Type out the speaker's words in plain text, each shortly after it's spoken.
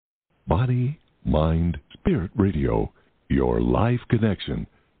Body, Mind, Spirit Radio, your life connection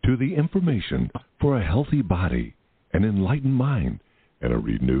to the information for a healthy body, an enlightened mind, and a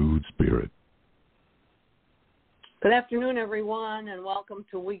renewed spirit. Good afternoon, everyone, and welcome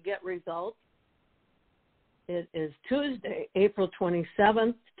to We Get Results. It is Tuesday, April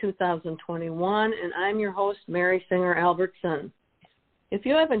 27th, 2021, and I'm your host, Mary Singer Albertson. If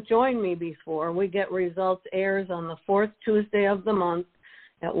you haven't joined me before, We Get Results airs on the fourth Tuesday of the month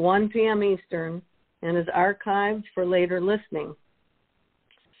at 1 p.m. Eastern and is archived for later listening.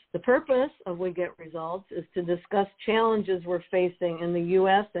 The purpose of We Get Results is to discuss challenges we're facing in the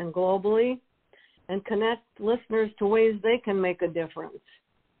U.S. and globally and connect listeners to ways they can make a difference.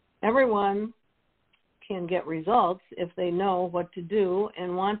 Everyone can get results if they know what to do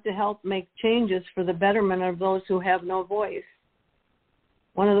and want to help make changes for the betterment of those who have no voice.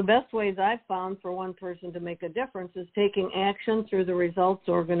 One of the best ways I've found for one person to make a difference is taking action through the Results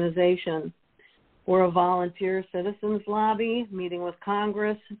Organization. We're a volunteer citizens lobby meeting with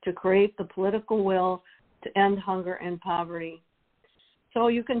Congress to create the political will to end hunger and poverty. So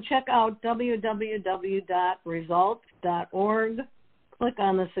you can check out www.results.org. Click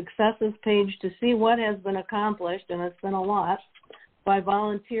on the successes page to see what has been accomplished, and it's been a lot, by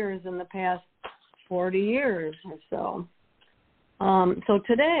volunteers in the past 40 years or so. So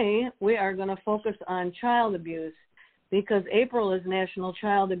today we are going to focus on child abuse because April is National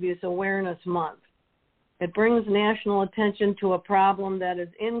Child Abuse Awareness Month. It brings national attention to a problem that is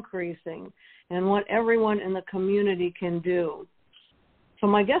increasing and what everyone in the community can do. So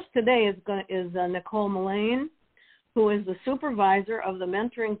my guest today is Nicole Mullane, who is the supervisor of the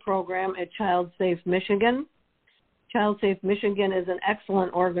mentoring program at Child Safe Michigan. Child Safe Michigan is an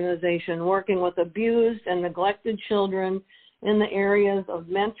excellent organization working with abused and neglected children in the areas of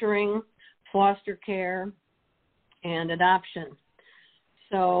mentoring, foster care, and adoption.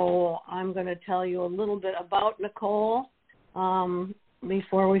 So I'm going to tell you a little bit about Nicole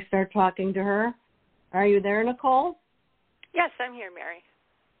before we start talking to her. Are you there, Nicole? Yes, I'm here, Mary.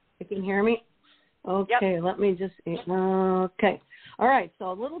 You can hear me? Okay, Yep. Let me just, okay. All right,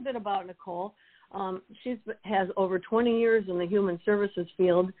 so a little bit about Nicole. She has over 20 years in the human services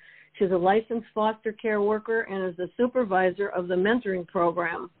field. She's a licensed foster care worker and is the supervisor of the mentoring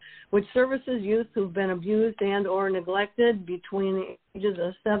program, which services youth who've been abused and or neglected between the ages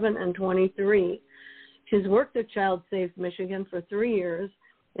of 7 and 23. She's worked at Child Safe Michigan for 3 years,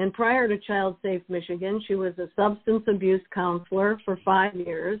 and prior to Child Safe Michigan, she was a substance abuse counselor for 5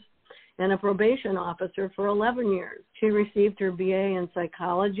 years and a probation officer for 11 years. She received her BA in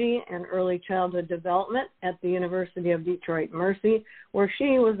psychology and early childhood development at the University of Detroit Mercy, where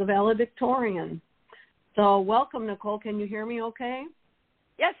she was a valedictorian. So welcome, Nicole. Can you hear me okay?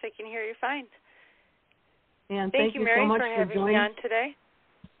 Yes, I can hear you fine. And thank you Mary, so much for having me on today.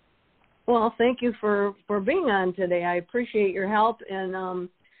 Well, thank you for being on today. I appreciate your help, and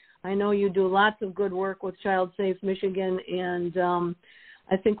I know you do lots of good work with Child Safe Michigan, and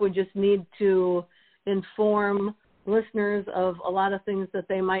I think we just need to inform listeners of a lot of things that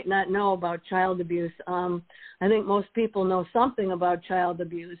they might not know about child abuse. I think most people know something about child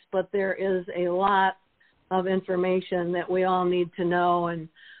abuse, but there is a lot of information that we all need to know and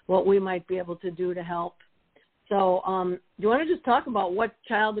what we might be able to do to help. So do you want to just talk about what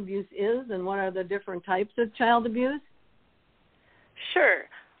child abuse is and what are the different types of child abuse? Sure.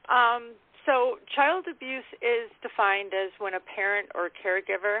 So child abuse is defined as when a parent or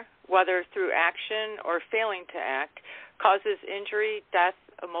caregiver, whether through action or failing to act, causes injury, death,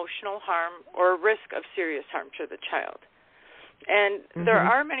 emotional harm, or risk of serious harm to the child. And there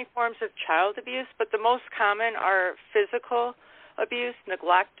are many forms of child abuse, but the most common are physical abuse,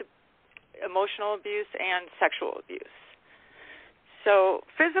 neglect, emotional abuse, and sexual abuse. So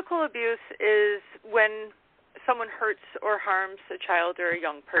physical abuse is when someone hurts or harms a child or a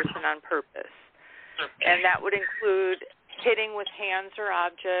young person on purpose. And that would include hitting with hands or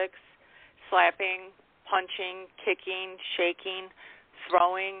objects, slapping, punching, kicking, shaking,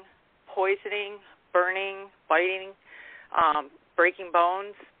 throwing, poisoning, burning, biting, breaking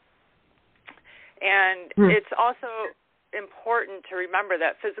bones. And it's also important to remember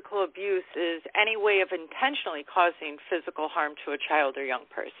that physical abuse is any way of intentionally causing physical harm to a child or young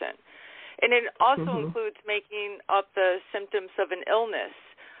person. And it also includes making up the symptoms of an illness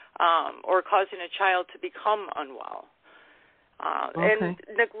or causing a child to become unwell. And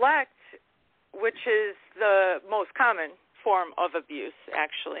neglect, which is the most common form of abuse,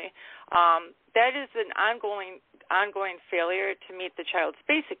 actually, that is an ongoing failure to meet the child's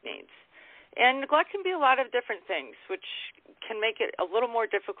basic needs. And neglect can be a lot of different things, which can make it a little more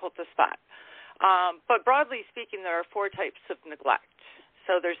difficult to spot. But broadly speaking, there are 4 types of neglect.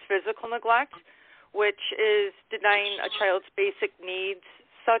 So there's physical neglect, which is denying a child's basic needs,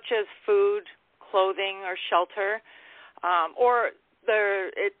 such as food, clothing, or shelter, or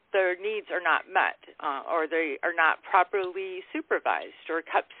their needs are not met, or they are not properly supervised or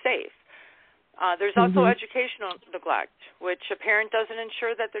kept safe. There's also educational neglect, which a parent doesn't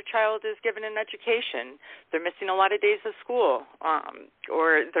ensure that their child is given an education. They're missing a lot of days of school,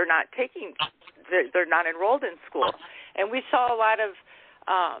 or they're not enrolled in school. And we saw a lot of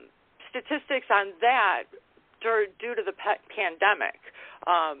statistics on that due to the pandemic,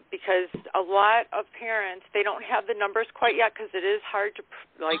 because a lot of parents, they don't have the numbers quite yet, because it is hard to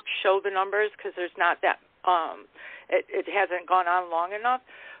show the numbers, because there's not that it hasn't gone on long enough.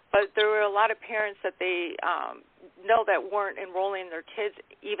 But there were a lot of parents that they know that weren't enrolling their kids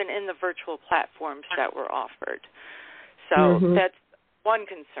even in the virtual platforms that were offered. So that's one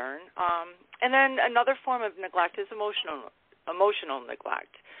concern. And then another form of neglect is emotional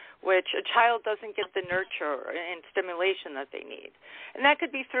neglect, which a child doesn't get the nurture and stimulation that they need. And that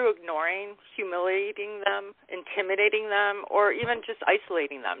could be through ignoring, humiliating them, intimidating them, or even just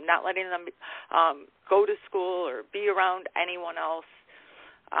isolating them, not letting them go to school or be around anyone else.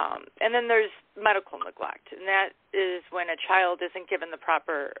 And then there's medical neglect, and that is when a child isn't given the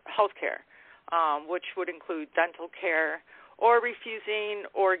proper health care, which would include dental care, or refusing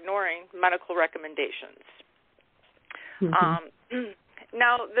or ignoring medical recommendations. Now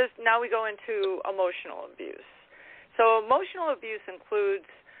we go into emotional abuse. So emotional abuse includes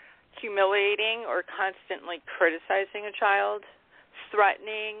humiliating or constantly criticizing a child,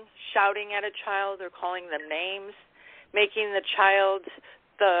 threatening, shouting at a child, or calling them names, making the child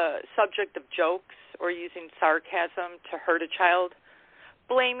the subject of jokes or using sarcasm to hurt a child,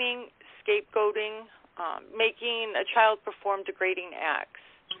 blaming, scapegoating, making a child perform degrading acts,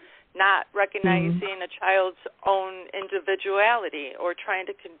 not recognizing a child's own individuality or trying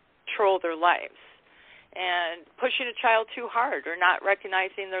to control their lives, and pushing a child too hard or not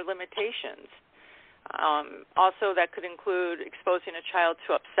recognizing their limitations. Also, that could include exposing a child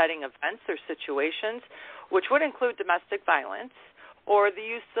to upsetting events or situations, which would include domestic violence, or the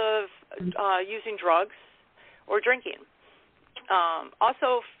use of using drugs or drinking.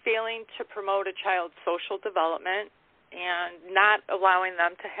 Also, failing to promote a child's social development and not allowing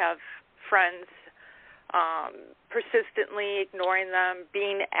them to have friends, persistently ignoring them,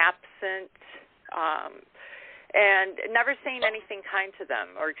 being absent, and never saying anything kind to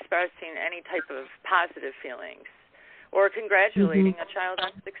them or expressing any type of positive feelings, or congratulating a child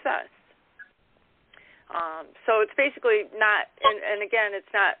on success. So it's basically not, and again,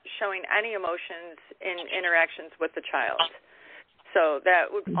 it's not showing any emotions in interactions with the child. So that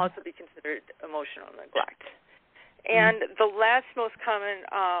would also be considered emotional neglect. And the last most common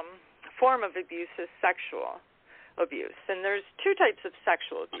form of abuse is sexual abuse. And there's two types of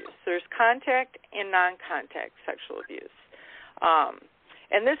sexual abuse. There's contact and non-contact sexual abuse.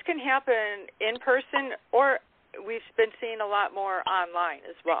 And this can happen in person, or we've been seeing a lot more online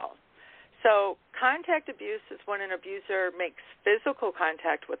as well. So contact abuse is when an abuser makes physical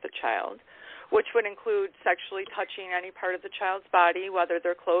contact with the child, which would include sexually touching any part of the child's body, whether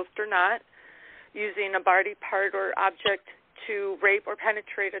they're clothed or not, using a body part or object to rape or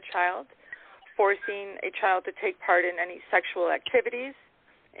penetrate a child, forcing a child to take part in any sexual activities,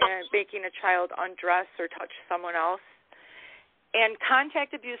 and making a child undress or touch someone else. And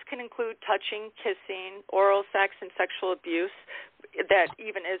contact abuse can include touching, kissing, oral sex, and sexual abuse that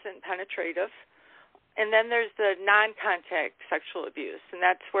even isn't penetrative. And then there's the non-contact sexual abuse, and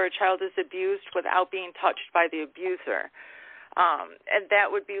that's where a child is abused without being touched by the abuser. And that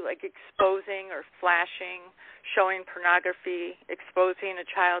would be like exposing or flashing, showing pornography, exposing a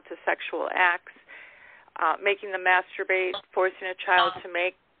child to sexual acts, making them masturbate, forcing a child to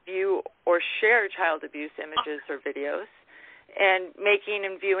make, view, or share child abuse images or videos, and making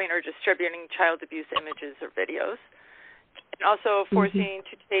and viewing or distributing child abuse images or videos. And also forcing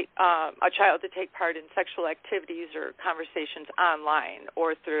to take a child to take part in sexual activities or conversations online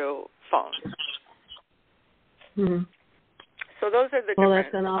or through phone. So those are the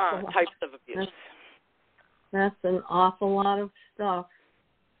different types of abuse. That's an awful lot of stuff.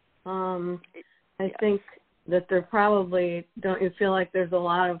 I think that there probably, don't you feel like there's a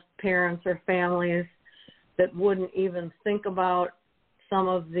lot of parents or families that wouldn't even think about some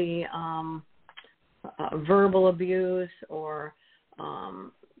of the verbal abuse or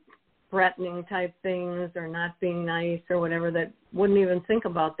threatening type things or not being nice or whatever, that wouldn't even think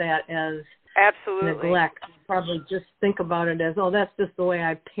about that as absolutely neglect. Probably just think about it as, oh, that's just the way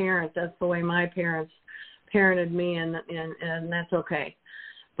I parent. That's the way my parents parented me, and that's okay.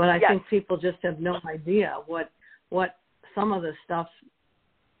 But I think people just have no idea what some of the stuff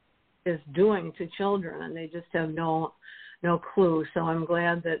is doing to children, and they just have no clue. So I'm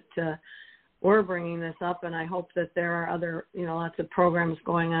glad that we're bringing this up, and I hope that there are other, lots of programs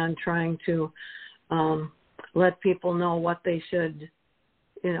going on trying to let people know what they should,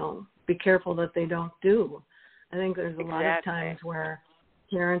 be careful that they don't do. I think there's a lot of times where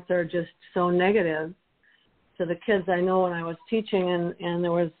parents are just so negative to the kids. I know when I was teaching and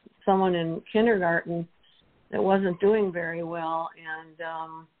there was someone in kindergarten that wasn't doing very well,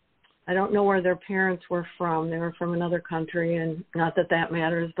 and I don't know where their parents were from. They were from another country, and not that that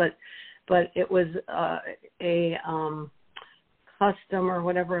matters, but it was a custom or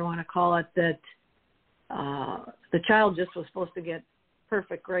whatever I want to call it, that the child just was supposed to get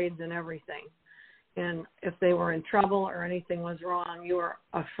perfect grades in everything. And if they were in trouble or anything was wrong, you were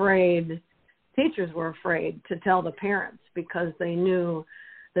afraid, teachers were afraid to tell the parents because they knew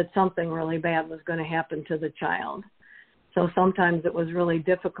that something really bad was going to happen to the child. So sometimes it was really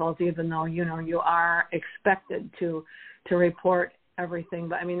difficult, even though, you are expected to report everything.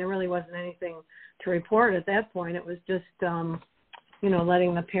 But, I mean, there really wasn't anything to report at that point. It was just,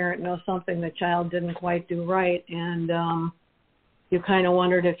 letting the parent know something the child didn't quite do right. And you kind of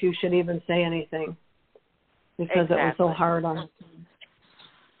wondered if you should even say anything because It was so hard on them.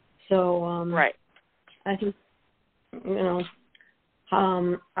 So right. I think,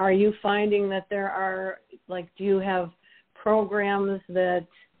 are you finding that there are, do you have programs that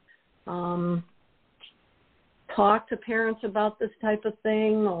talk to parents about this type of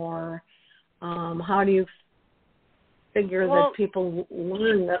thing, or how do you figure that people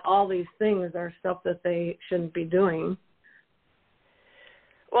learn that all these things are stuff that they shouldn't be doing?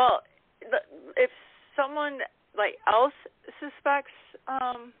 Well, if someone else suspects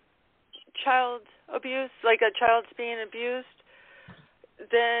child abuse, like a child's being abused,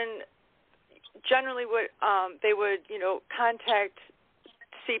 then generally they would contact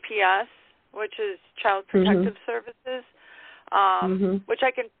CPS, which is Child Protective Services, which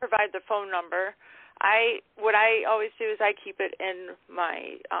I can provide the phone number. What I always do is I keep it in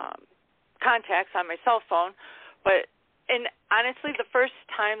my contacts on my cell phone, and honestly, the first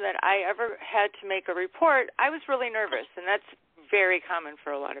time that I ever had to make a report, I was really nervous, and that's very common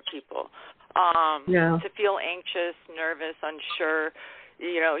for a lot of people, to feel anxious, nervous, unsure,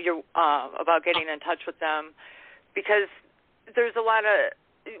 you're about getting in touch with them, because there's a lot of,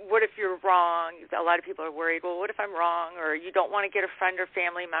 what if you're wrong? A lot of people are worried, well, what if I'm wrong? Or you don't want to get a friend or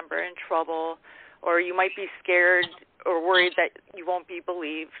family member in trouble, or you might be scared or worried that you won't be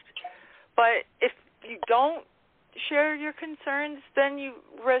believed. But if you don't share your concerns, then you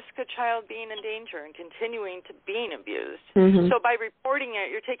risk a child being in danger and continuing to being abused. So by reporting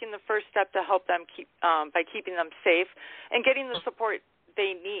it, you're taking the first step to help them by keeping them safe and getting the support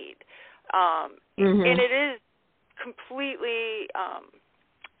they need. And it is completely,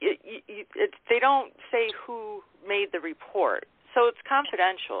 they don't say who made the report. So it's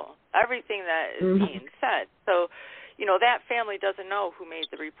confidential, everything that is being said. So, that family doesn't know who made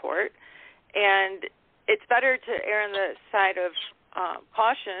the report. And it's better to err on the side of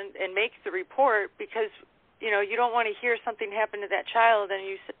caution and make the report, because, you don't want to hear something happen to that child and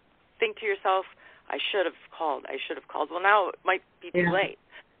you think to yourself, I should have called. Well, now it might be too late,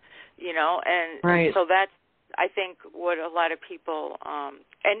 and so that's, I think, what a lot of people,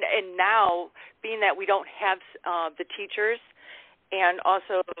 and now, being that we don't have the teachers and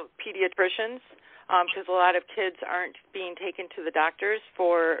also pediatricians, because a lot of kids aren't being taken to the doctors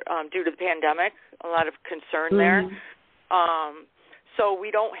due to the pandemic, a lot of concern there. So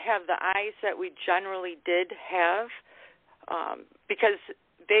we don't have the eyes that we generally did have, because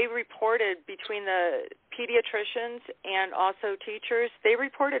they reported, between the pediatricians and also teachers, they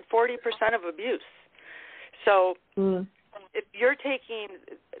reported 40% of abuse. So if you're taking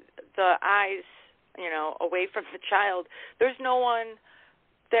the eyes, away from the child, there's no one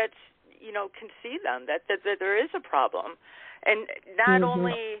that's, can see them, that there is a problem. And not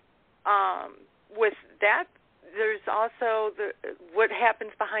only with that, there's also what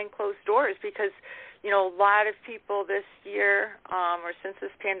happens behind closed doors, because, a lot of people this year, or since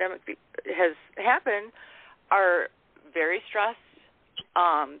this pandemic has happened, are very stressed.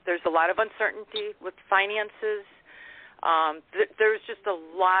 There's a lot of uncertainty with finances. There's just a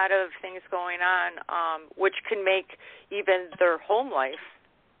lot of things going on, which can make even their home life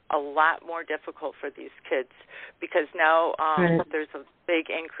a lot more difficult for these kids, because now there's a big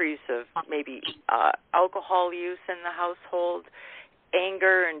increase of maybe alcohol use in the household,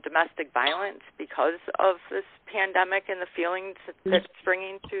 anger and domestic violence because of this pandemic and the feelings that's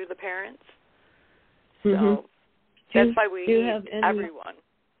bringing to the parents. So that's why we need everyone.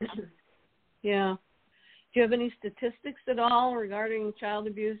 Yeah. you have any statistics at all regarding child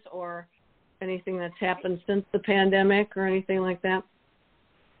abuse or anything that's happened since the pandemic or anything like that?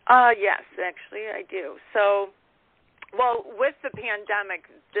 Yes, actually, I do. So, well, with the pandemic,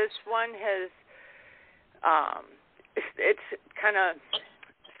 this one has, it's kind of,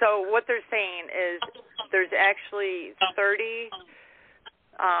 so what they're saying is there's actually 20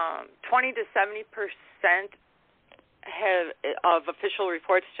 to 70% of official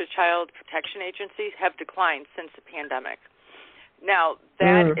reports to child protection agencies have declined since the pandemic. Now,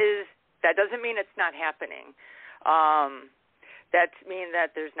 that doesn't mean it's not happening. That means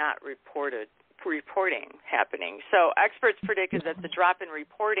that there's not reporting happening. So experts predicted that the drop in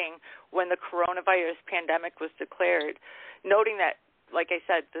reporting when the coronavirus pandemic was declared, noting that, like I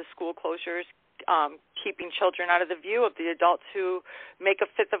said, the school closures, keeping children out of the view of the adults who make a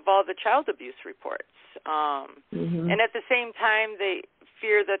fifth of all the child abuse reports. And at the same time, they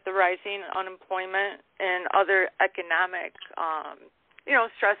fear that the rising unemployment and other economic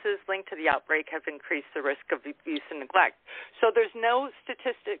stresses linked to the outbreak have increased the risk of abuse and neglect. So there's no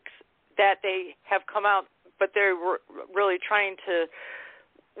statistics that they have come out, but they're really trying to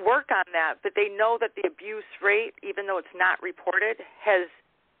work on that. But they know that the abuse rate, even though it's not reported, has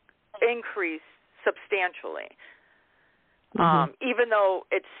increased substantially, even though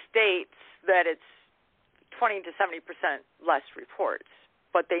it states that it's 20 to 70% less reports.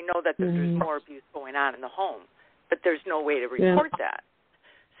 But they know that there's more abuse going on in the home, but there's no way to report that.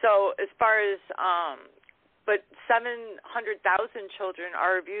 So as far as, but 700,000 children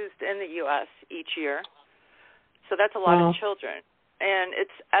are abused in the U.S. each year. So that's a lot of children. And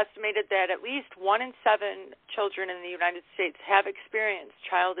it's estimated that at least 1 in 7 children in the United States have experienced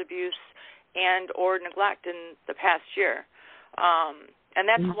child abuse and or neglect in the past year. And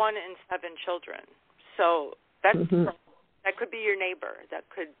that's 1 in 7 children. So that's, that could be your neighbor. That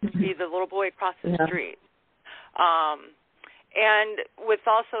could be the little boy across the street. And with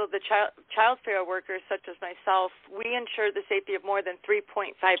also the child care workers such as myself, we ensure the safety of more than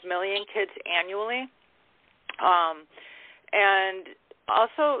 3.5 million kids annually. And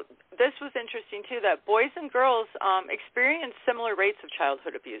also, this was interesting, too, that boys and girls experience similar rates of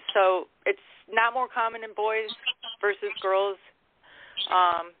childhood abuse. So it's not more common in boys versus girls.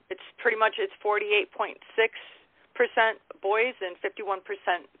 It's pretty much, it's 48.6% boys and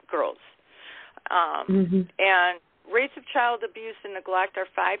 51% girls. And rates of child abuse and neglect are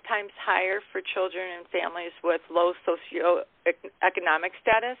 5 times higher for children and families with low socioeconomic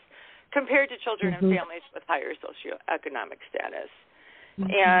status compared to children and families with higher socioeconomic status.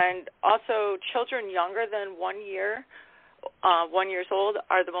 And also, children younger than 1 years old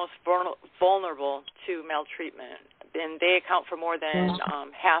are the most vulnerable to maltreatment, and they account for more than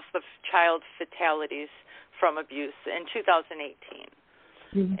half of child fatalities from abuse in 2018.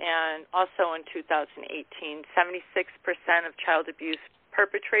 And also in 2018, 76% of child abuse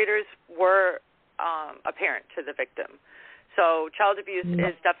perpetrators were a parent to the victim. So child abuse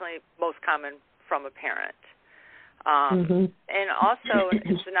is definitely most common from a parent. And also,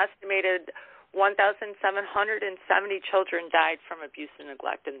 it's an estimated 1,770 children died from abuse and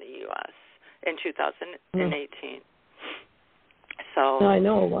neglect in the U.S. in 2018. So I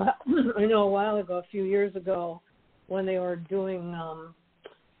know a while ago, a few years ago, when they were doing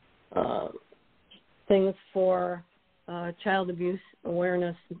things for Child Abuse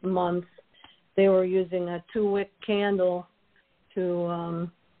Awareness Month, they were using a 2-wick candle to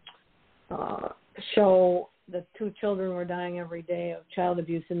show that 2 children were dying every day of child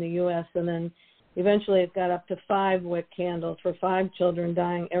abuse in the U.S., and then eventually it got up to 5-wick candles for 5 children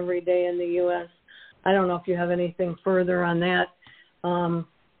dying every day in the U.S. I don't know if you have anything further on that on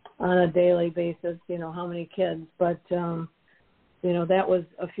a daily basis, how many kids, but that was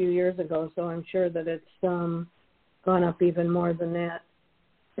a few years ago, so I'm sure that it's gone up even more than that.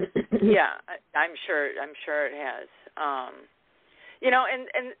 Yeah, I'm sure it has.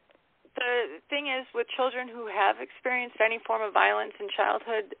 And the thing is, with children who have experienced any form of violence in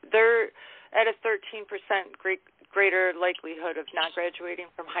childhood, they're at a 13% greater likelihood of not graduating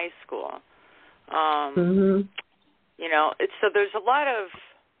from high school. So there's a lot of,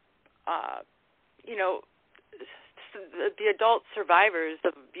 the adult survivors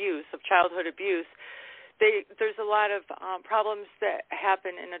of abuse, of childhood abuse. There's a lot of problems that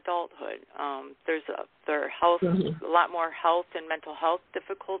happen in adulthood. There's a lot more health and mental health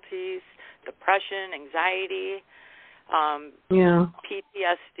difficulties, depression, anxiety,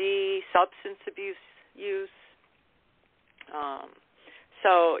 PTSD, substance abuse use.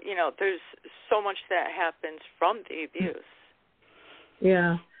 So there's so much that happens from the abuse.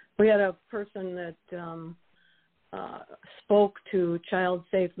 Yeah, we had a person that spoke to Child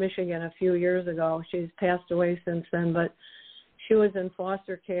Safe Michigan a few years ago. She's passed away since then, but she was in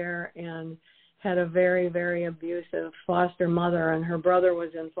foster care and had a very, very abusive foster mother, and her brother was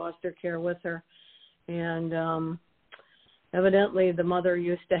in foster care with her. And evidently the mother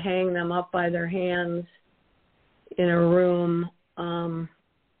used to hang them up by their hands in a room,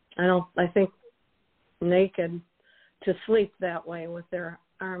 I think naked, to sleep that way with their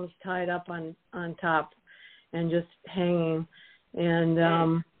arms tied up on top and just hanging.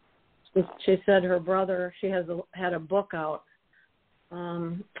 And she said her brother, she had a book out.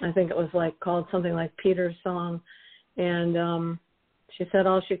 I think it was called something like Peter's Song. And she said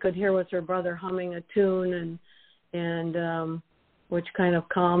all she could hear was her brother humming a tune, and which kind of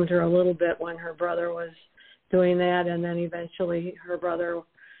calmed her a little bit when her brother was doing that. And then eventually her brother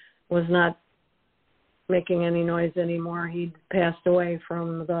was not making any noise anymore. He passed away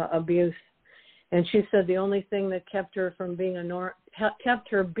from the abuse. And she said the only thing that kept her from being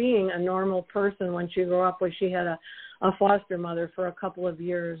being a normal person when she grew up was she had a foster mother for a couple of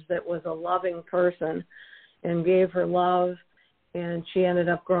years that was a loving person and gave her love. And she ended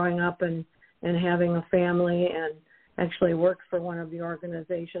up growing up and having a family, and actually worked for one of the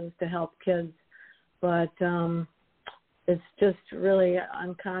organizations to help kids. But it's just really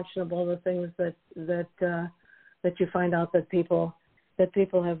unconscionable, the things that you find out that people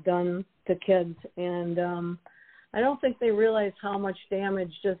have done to kids. And I don't think they realize how much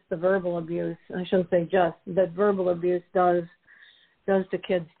damage just the verbal abuse, I shouldn't say just, that verbal abuse does to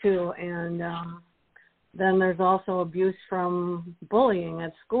kids too. And then there's also abuse from bullying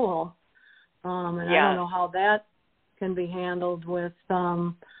at school. And I don't know how that can be handled with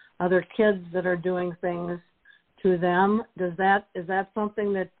other kids that are doing things to them. Is that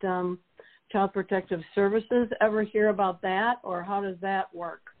something that Child Protective Services ever hear about that, or how does that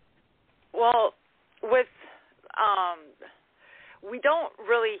work? Well, with we don't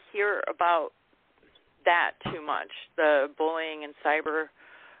really hear about that too much, the bullying and cyber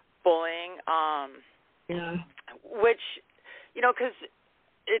bullying, which, because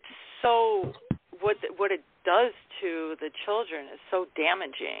it's so, what it does to the children is so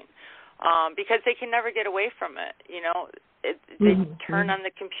damaging, because they can never get away from it. They turn on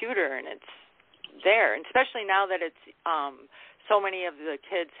the computer and it's there, and especially now that it's so many of the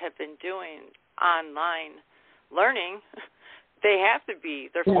kids have been doing online learning,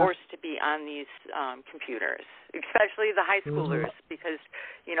 they're forced to be on these computers, especially the high schoolers, because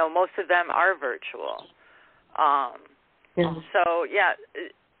most of them are virtual. So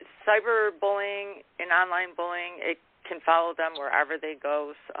cyberbullying and online bullying, it can follow them wherever they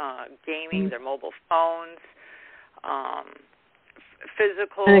go, gaming, their mobile phones,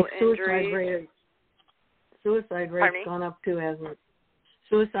 physical injuries. Suicide rate has gone up too, hasn't it?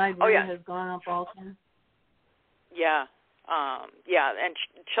 Suicide rate has gone up also. Yeah, and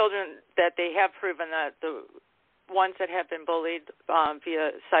children that they have proven that the ones that have been bullied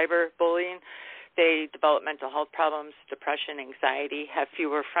via cyberbullying, they develop mental health problems, depression, anxiety, have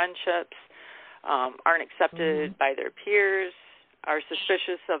fewer friendships, aren't accepted by their peers, are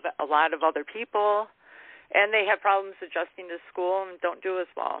suspicious of a lot of other people, and they have problems adjusting to school and don't do as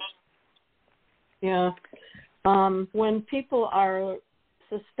well. Yeah. When people are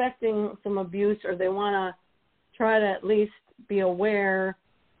suspecting some abuse, or they want to try to at least be aware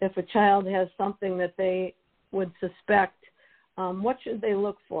if a child has something that they would suspect, what should they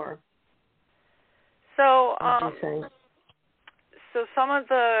look for? So some of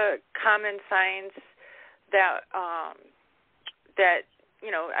the common signs that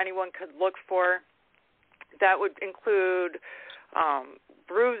anyone could look for, that would include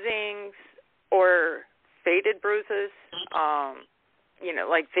bruisings or faded bruises,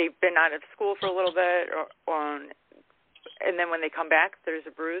 like they've been out of school for a little bit, and then when they come back, there's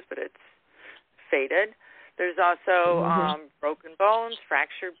a bruise, but it's faded. There's also broken bones,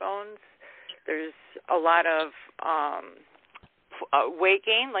 fractured bones. There's a lot of weight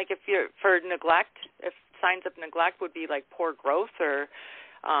gain, like for neglect, if signs of neglect would be like poor growth or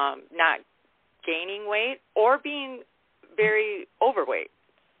not gaining weight or being very overweight.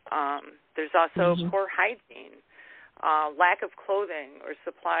 There's also poor hygiene, lack of clothing or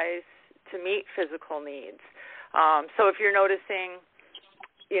supplies to meet physical needs. So if you're noticing,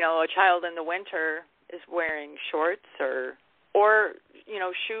 a child in the winter is wearing shorts or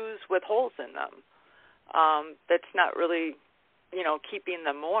shoes with holes in them, that's not really, keeping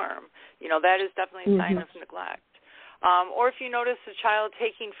them warm, that is definitely a sign of neglect. Or if you notice a child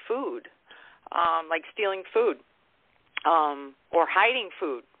taking food, like stealing food, or hiding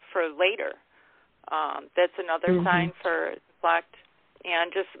food for later, that's another sign for neglect.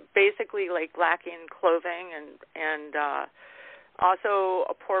 and just basically like lacking clothing and also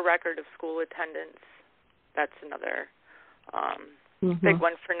a poor record of school attendance. That's another big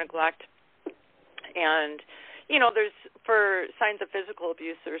one for neglect. And, you know, there's, for signs of physical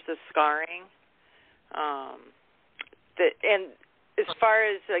abuse, there's the scarring. And as far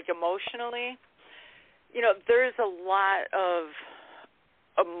as, like, emotionally, you know, there's a lot of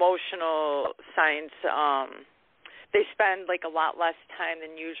emotional signs. They spend, like, a lot less time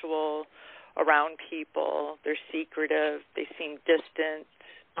than usual around people. They're secretive. They seem distant,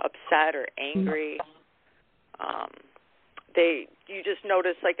 upset, or angry. You just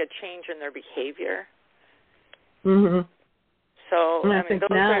notice, like, a change in their behavior. Mm-hmm. So, and I mean, think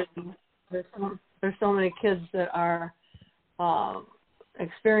those now are... there's so many kids that are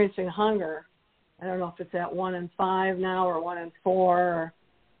experiencing hunger. I don't know if it's at 1 in 5 now or 1 in 4,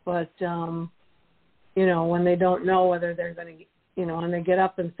 but, you know, when they don't know whether they're going to, you know, and they get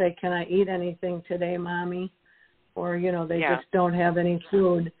up and say, can I eat anything today, Mommy? Or, you know, they just don't have any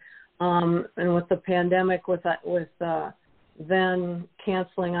food. And with the pandemic, with then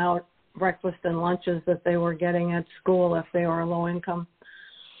canceling out breakfast and lunches that they were getting at school if they were low income,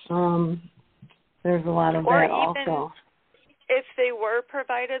 there's a lot of that also. If they were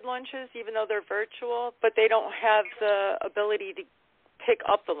provided lunches, even though they're virtual, but they don't have the ability to pick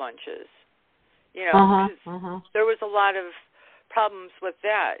up the lunches, you know, there was a lot of problems with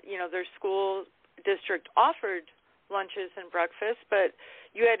that. You know, their school district offered lunches and breakfast, but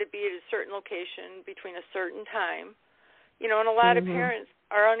you had to be at a certain location between a certain time, you know, and a lot of parents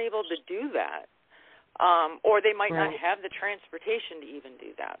are unable to do that, or they might not have the transportation to even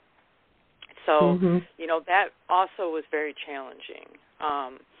do that. So, you know, that also was very challenging.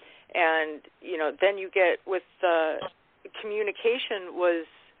 And, you know, then you get with the communication was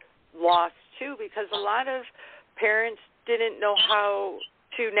lost, too, because a lot of parents didn't know how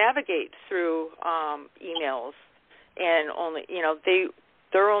to navigate through emails. And only, you know,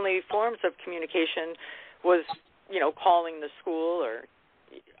 their only forms of communication was, you know, calling the school or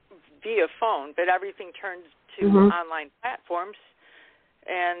via phone, but everything turned to online platforms,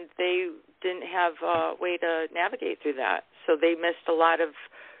 and they didn't have a way to navigate through that. So they missed a lot of,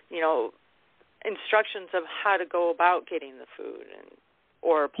 you know, instructions of how to go about getting the food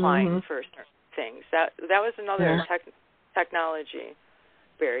or applying for certain things. That was another technology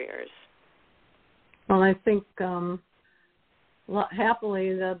barriers. Well, I think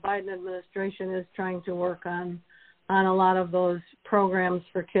happily the Biden administration is trying to work on a lot of those programs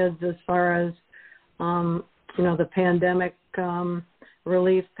for kids as far as, you know, the pandemic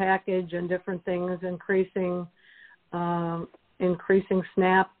relief package and different things, increasing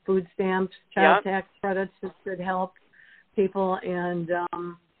SNAP, food stamps, child tax credits that should help people, and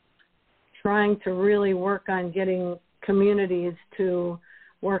trying to really work on getting communities to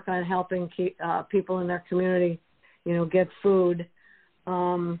work on helping people in their community, you know, get food.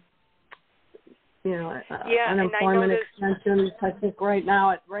 You know, unemployment extensions. I think right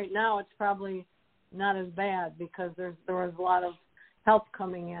now it's probably not as bad because there was a lot of help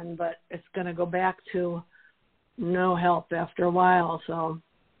coming in, but it's going to go back to no help after a while. So,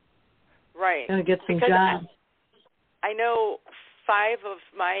 going to get some jobs. I know 5 of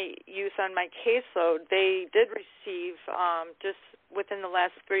my youth on my caseload, they did receive just within the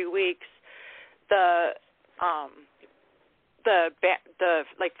last 3 weeks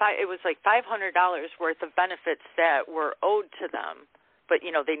it was like $500 worth of benefits that were owed to them, but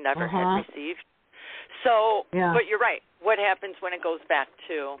you know they never had received. So, but you're right. What happens when it goes back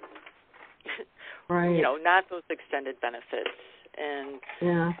to, you know, not those extended benefits? And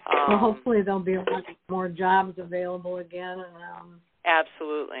well, hopefully there'll be a lot more jobs available again. And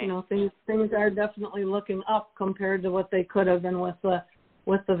absolutely, you know, things are definitely looking up compared to what they could have been with the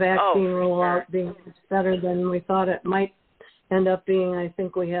vaccine rollout being better than we thought it might end up being. I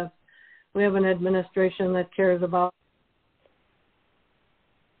think we have an administration that cares about.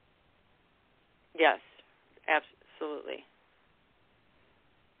 Yes, absolutely.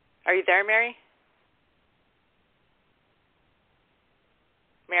 Are you there, Mary?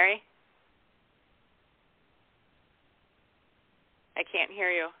 Mary? I can't hear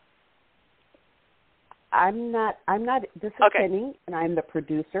you. I'm not. This is Penny, and I'm the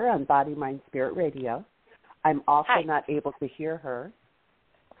producer on Body, Mind, Spirit Radio. I'm also not able to hear her.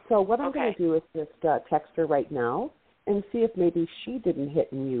 So what I'm going to do is just text her right now and see if maybe she didn't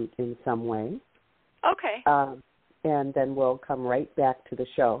hit mute in some way. Okay. And then we'll come right back to the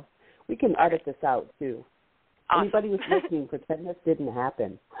show. We can edit this out, too. Awesome. Anybody who's listening, pretend this didn't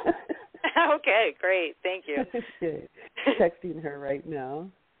happen. Okay, great. Thank you. Texting her right now.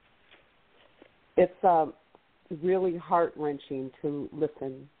 It's really heart-wrenching to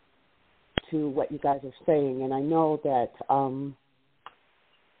listen to what you guys are saying. And I know that,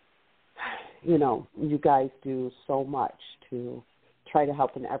 you guys do so much to try to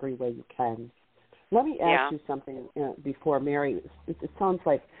help in every way you can. Let me ask you something before Mary. It sounds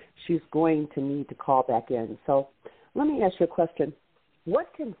like she's going to need to call back in. So let me ask you a question.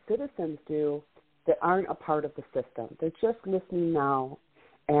 What can citizens do that aren't a part of the system? They're just listening now,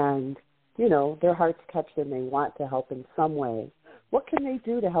 and, their hearts touch them. They want to help in some way. What can they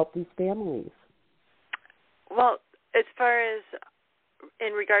do to help these families? Well, as far as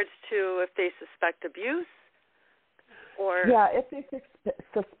in regards to if they suspect abuse, or if they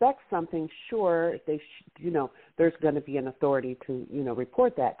suspect something, sure, they there's going to be an authority to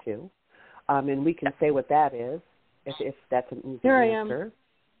report that to, and we can say what that is if that's an easy Here answer.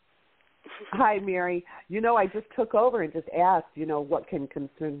 I am. Hi, Mary. I just took over and just asked, what can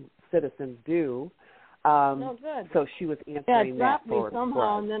concerned citizens do? Good. So she was answering that for us. It dropped me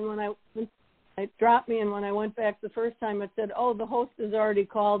somehow, and then it dropped me, and when I went back the first time, it said, "Oh, the host has already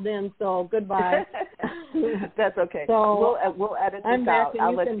called in, so goodbye." That's okay. So we'll edit this out.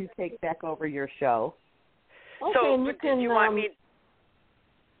 I'll let you take back over your show. Okay, so and you want me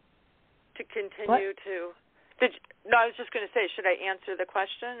to continue to? No, I was just going to say, should I answer the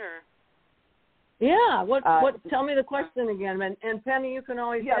question or? Yeah. What? Tell me the question again, and Penny, you can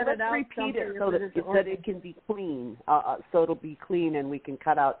always edit out. Repeat it so that it can be clean. So it'll be clean, and we can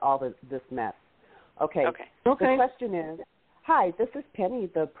cut out all this mess. Okay. The question is, hi, this is Penny,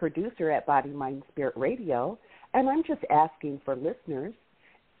 the producer at Body, Mind, Spirit Radio, and I'm just asking for listeners,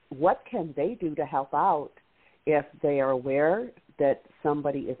 what can they do to help out if they are aware that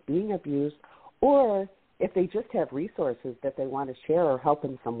somebody is being abused, or if they just have resources that they want to share or help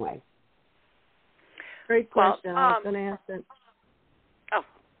in some way? Great question. I was going to ask that. Oh,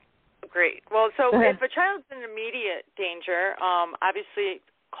 great. Well, so if a child's in immediate danger, obviously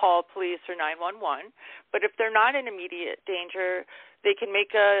call police or 911. But if they're not in immediate danger, they can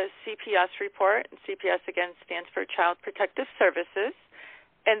make a CPS report. And CPS, again, stands for Child Protective Services.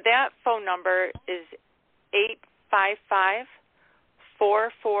 And that phone number is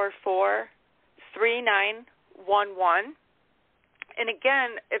 855-444-3911. And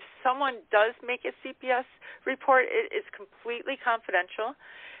again, if someone does make a CPS report, it is completely confidential.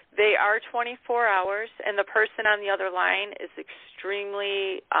 They are 24 hours, and the person on the other line is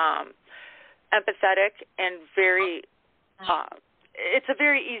extremely empathetic and very it's a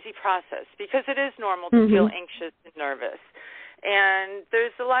very easy process because it is normal to feel anxious and nervous. And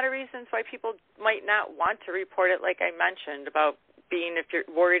there's a lot of reasons why people might not want to report it, like I mentioned, about being if you're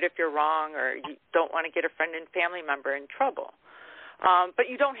worried if you're wrong or you don't want to get a friend and family member in trouble. But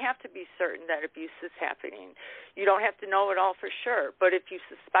you don't have to be certain that abuse is happening. You don't have to know it all for sure. But if you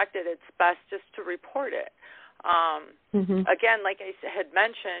suspect it, it's best just to report it. Again, like I had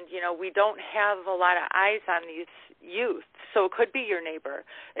mentioned, we don't have a lot of eyes on these youth. So it could be your neighbor.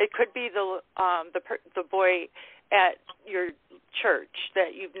 It could be the boy at your church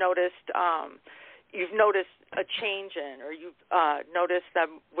that you've noticed a change in, or you've noticed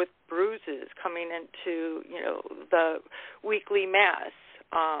them with bruises coming into, the weekly mass.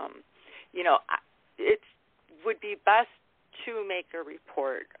 It would be best to make a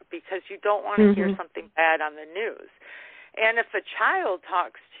report because you don't want to hear something bad on the news. And if a child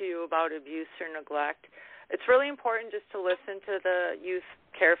talks to you about abuse or neglect, it's really important just to listen to the youth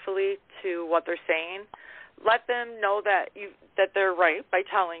carefully to what they're saying. Let them know that they're right by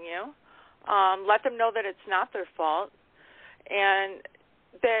telling you. Let them know that it's not their fault, and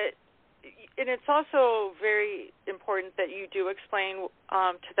it's also very important that you do explain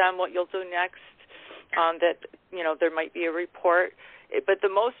to them what you'll do next. That there might be a report, but the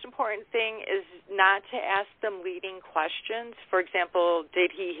most important thing is not to ask them leading questions. For example,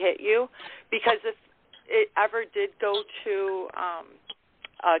 did he hit you? Because if it ever did go to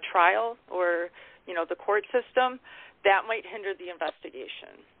a trial or the court system, that might hinder the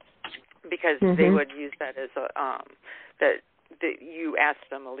investigation. Because they would use that as that you ask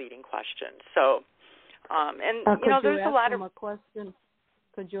them a leading question. So, there's a lot of question.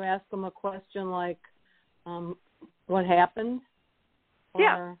 Could you ask them a question like, "What happened?"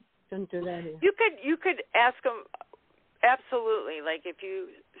 Or didn't do that here? You could ask them absolutely. Like if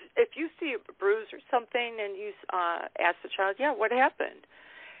you see a bruise or something, and you ask the child, "Yeah, what happened?"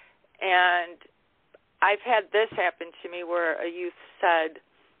 And I've had this happen to me where a youth said,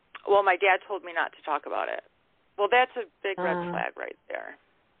 "Well, my dad told me not to talk about it." Well, that's a big red flag right there.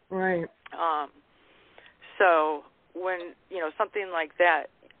 Right. So when, something like that,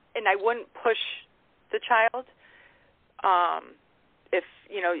 and I wouldn't push the child. if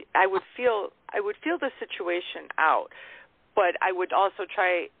I would feel the situation out, but I would also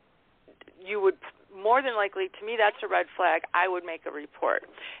try. You would more than likely, to me, that's a red flag. I would make a report.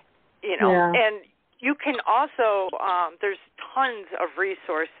 And you can also there's tons of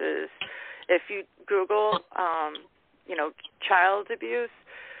resources if you Google child abuse.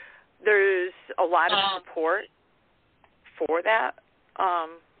 There's a lot of support for that.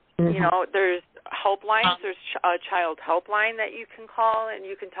 There's helplines. There's a child helpline that you can call, and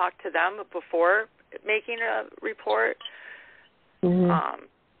you can talk to them before making a report.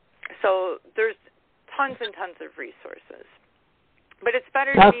 So there's tons and tons of resources. But it's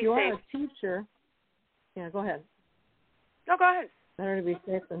better to be safe. If you are a teacher, go ahead. No, go ahead. Better to be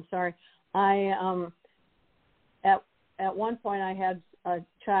safe than sorry. I at one point I had a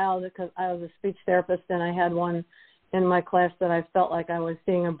child, because I was a speech therapist, and I had one in my class that I felt like I was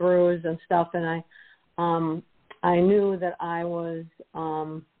seeing a bruise and stuff, and I knew that I was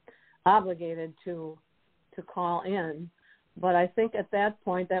obligated to call in. But I think at that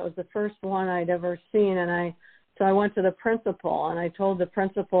point, that was the first one I'd ever seen, and so I went to the principal, and I told the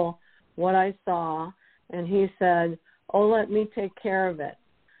principal what I saw, and he said, "Oh, let me take care of it,"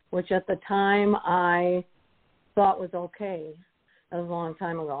 which at the time I thought was okay. That was a long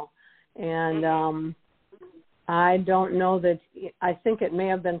time ago. And I don't know that, I think it may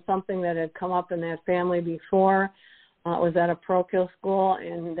have been something that had come up in that family before. It was at a parochial school,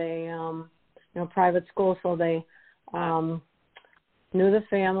 and they, private school, so they knew the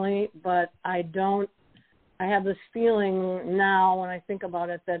family, but I have this feeling now when I think about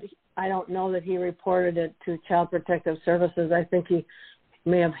it that I don't know that he reported it to Child Protective Services. I think he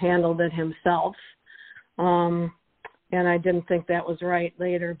may have handled it himself. And I didn't think that was right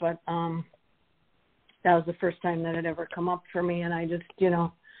later, but that was the first time that had ever come up for me, and I just,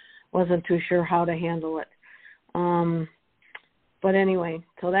 wasn't too sure how to handle it. But anyway,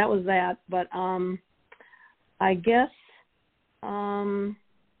 so that was that. But I guess,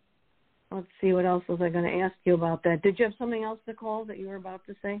 let's see, what else was I going to ask you about that? Did you have something else, Nicole, that you were about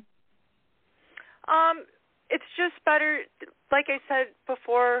to say? It's just better, like I said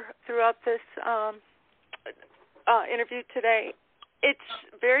before throughout this interview today, it's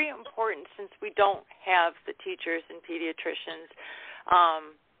very important, since we don't have the teachers and pediatricians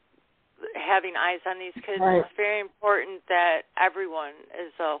having eyes on these kids. Right. It's very important that everyone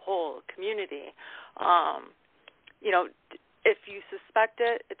as a whole community, if you suspect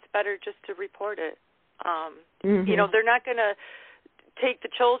it, it's better just to report it. They're not going to take the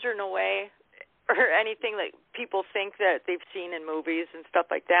children away or anything that people think that they've seen in movies and stuff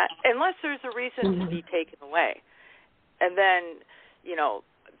like that, unless there's a reason to be taken away. And then,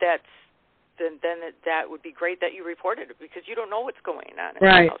 that would be great that you reported it, because you don't know what's going on in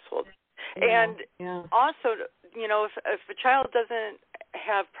the household. And also, if a child doesn't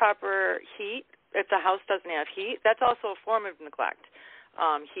have proper heat, if the house doesn't have heat, that's also a form of neglect.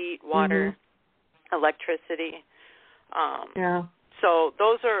 Heat, water, electricity. So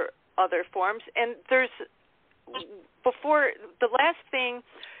those are other forms. And the last thing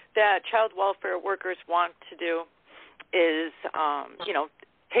that child welfare workers want to do is,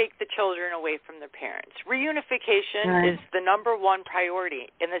 take the children away from their parents. Reunification is the number one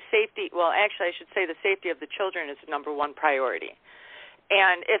priority, and the safety of the children is the number one priority.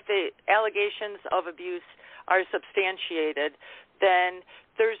 And if the allegations of abuse are substantiated, then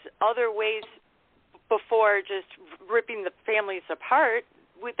there's other ways before just ripping the families apart.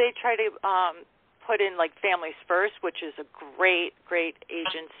 They try to put in like Families First, which is a great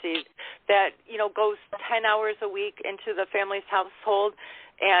agency that, goes 10 hours a week into the family's household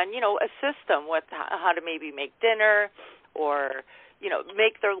and, assist them with how to maybe make dinner or,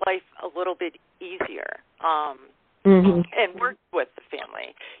 make their life a little bit easier and work with the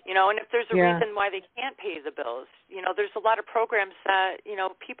family, and if there's a reason why they can't pay the bills, there's a lot of programs that,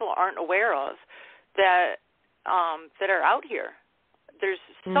 people aren't aware of that are out here. There's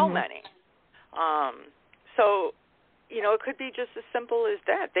so many. So, it could be just as simple as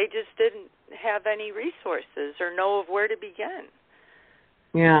that. They just didn't have any resources or know of where to begin.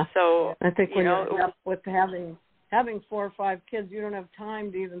 Yeah. So I think when you're up with having 4 or 5 kids, you don't have time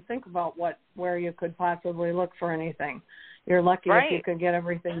to even think about where you could possibly look for anything. You're lucky if you could get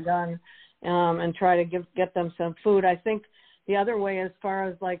everything done and try to get them some food. I think the other way, as far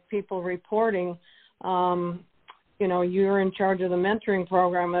as like people reporting, you're in charge of the mentoring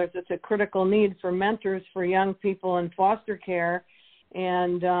program. It's a critical need for mentors for young people in foster care,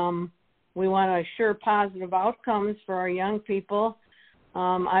 and we want to assure positive outcomes for our young people.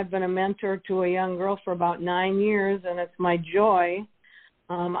 I've been a mentor to a young girl for about 9 years, and it's my joy.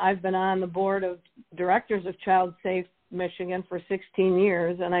 I've been on the board of directors of Child Safe Michigan for 16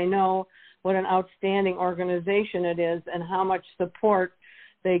 years, and I know what an outstanding organization it is and how much support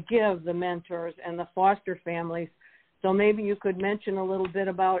they give the mentors and the foster families. So maybe you could mention a little bit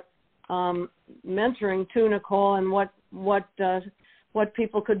about mentoring too, Nicole, and what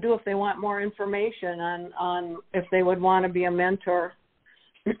people could do if they want more information on if they would want to be a mentor.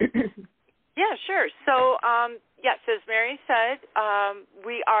 Yeah, sure. So, yes, as Mary said,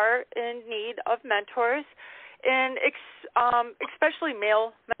 we are in need of mentors, and especially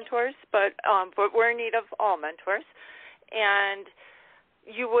male mentors, but we're in need of all mentors. And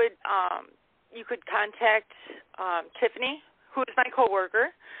you could contact Tiffany, who is my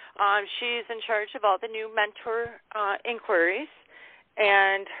coworker. She's in charge of all the new mentor inquiries,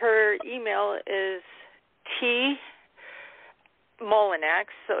 and her email is Mullinax,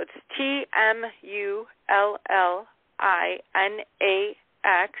 so it's TMULLINAX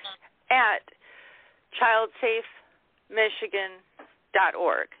at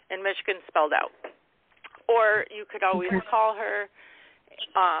childsafemichigan.org, and Michigan spelled out. Or you could always call her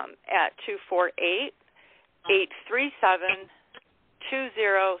at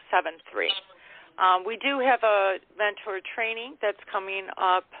 248-837-2073. We do have a mentor training that's coming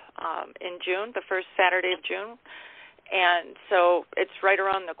up in June, the first Saturday of June. And so it's right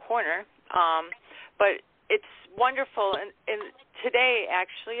around the corner. But it's wonderful. And today,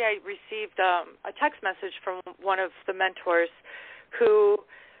 actually, I received a text message from one of the mentors who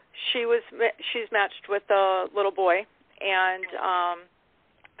she's matched with a little boy. And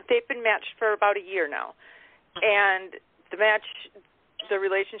they've been matched for about a year now. And the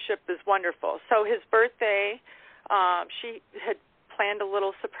relationship is wonderful. So his birthday, she had planned a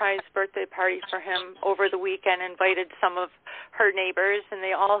little surprise birthday party for him over the weekend, invited some of her neighbors, and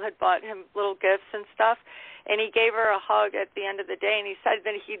they all had bought him little gifts and stuff. And he gave her a hug at the end of the day, and he said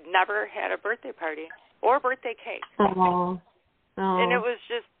that he'd never had a birthday party or birthday cake. Oh. And it was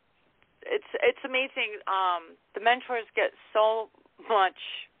just, it's amazing. The mentors get so much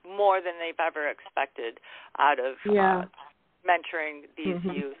more than they've ever expected out of mentoring these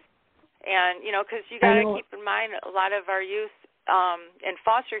youth. And, because you got to keep in mind a lot of our youth in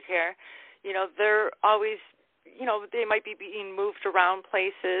foster care, they're always, they might be being moved around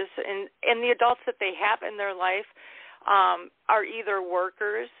places, and the adults that they have in their life are either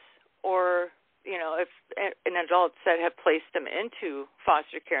workers or, if an adults that have placed them into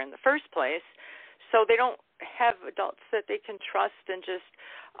foster care in the first place. So they don't have adults that they can trust and just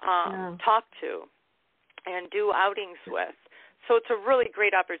talk to and do outings with. So it's a really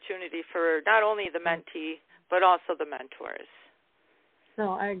great opportunity for not only the mentee, but also the mentors.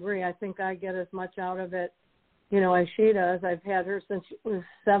 No, I agree. I think I get as much out of it, as she does. I've had her since she was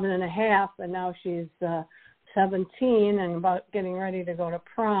 7.5, and now she's 17 and about getting ready to go to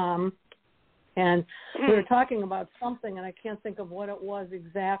prom. And we were talking about something, and I can't think of what it was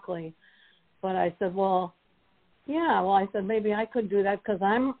exactly. But I said, I said, maybe I could do that because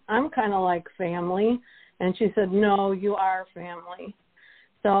I'm kind of like family. And she said, no, you are family.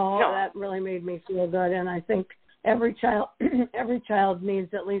 So that really made me feel good. And I think every child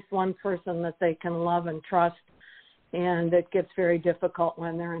needs at least one person that they can love and trust. And it gets very difficult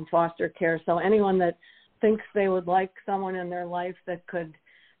when they're in foster care. So anyone that thinks they would like someone in their life that could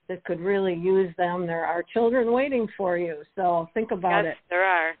really use them, there are children waiting for you. So think about it. Yes, there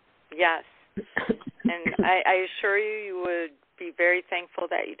are. Yes. And I assure you would be very thankful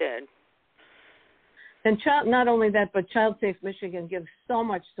that you did. And not only that, but Child Safe Michigan gives so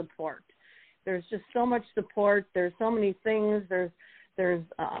much support. There's just so much support. There's so many things. There's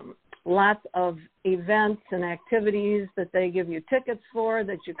lots of events and activities that they give you tickets for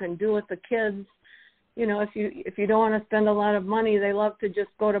that you can do with the kids. If you don't want to spend a lot of money, they love to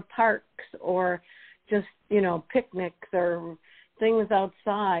just go to parks or just, picnics or things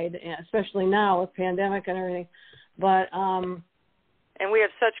outside, especially now with pandemic and everything. But and we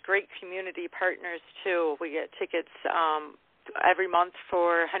have such great community partners too. We get tickets every month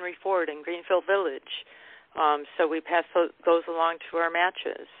for Henry Ford in Greenfield Village, so we pass those along to our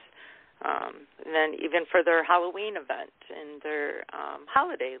matches. And then even for their Halloween event and their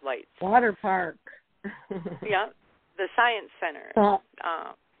holiday lights. Water park. Yeah, the Science Center.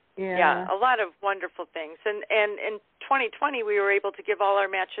 Yeah, a lot of wonderful things. And in 2020, we were able to give all our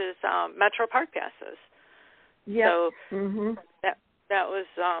matches Metro Park passes. Yeah. So that was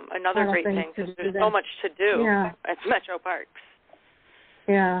another great thing because there's so much to do at Metro Parks.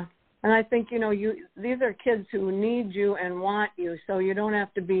 Yeah. And I think, these are kids who need you and want you, so you don't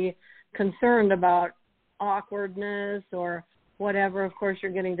have to be concerned about awkwardness or whatever. Of course,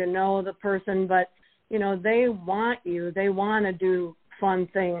 you're getting to know the person, but, they want you. They want to do fun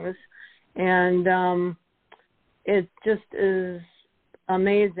things. And it just is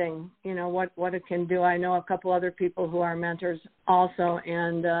amazing, what it can do. I know a couple other people who are mentors also,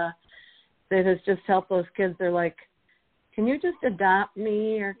 and it has just helped those kids. They're like, can you just adopt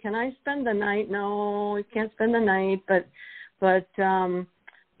me, or can I spend the night? No, you can't spend the night, but they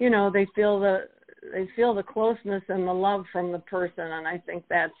feel the closeness and the love from the person, and I think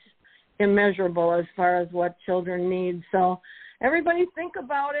that's immeasurable as far as what children need. So everybody think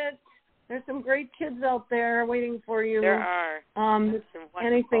about it. There's some great kids out there waiting for you. There are.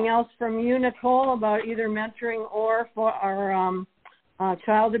 Anything else from you, Nicole, about either mentoring or for our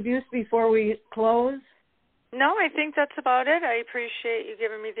child abuse before we close? No, I think that's about it. I appreciate you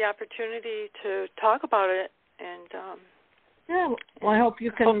giving me the opportunity to talk about it. And yeah, well, I hope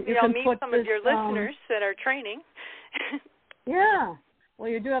you can. Hopefully I'll meet put some this, of your listeners that are training. Yeah. Well,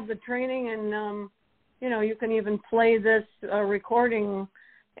 you do have the training, and you can even play this recording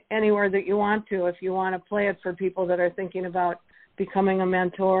anywhere that you want to, if you want to play it for people that are thinking about becoming a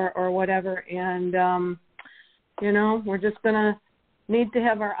mentor or whatever. And we're just gonna need to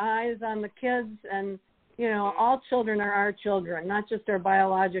have our eyes on the kids, and all children are our children, not just our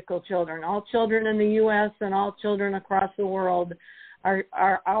biological children. All children in the U.S. and all children across the world are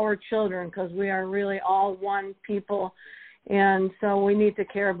our children, because we are really all one people. And so we need to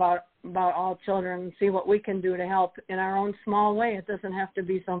care about all children and see what we can do to help in our own small way. It doesn't have to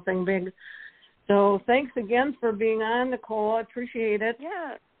be something big. So thanks again for being on, Nicole. I appreciate it.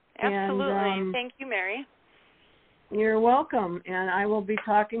 Yeah, absolutely. And, thank you, Mary. You're welcome. And I will be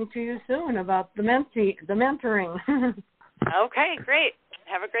talking to you soon about the mentoring. Okay, great.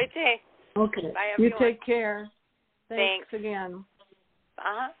 Have a great day. Okay. Bye, everyone. You take care. Thanks again.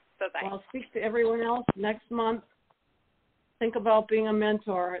 Bye-bye. I'll speak to everyone else next month. Think about being a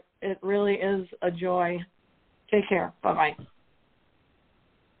mentor. It really is a joy. Take care. Bye-bye.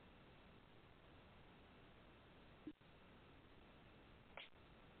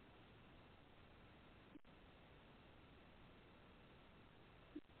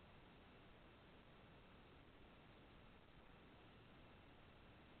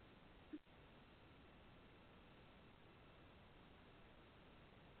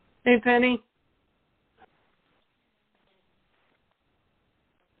 Hey, Penny.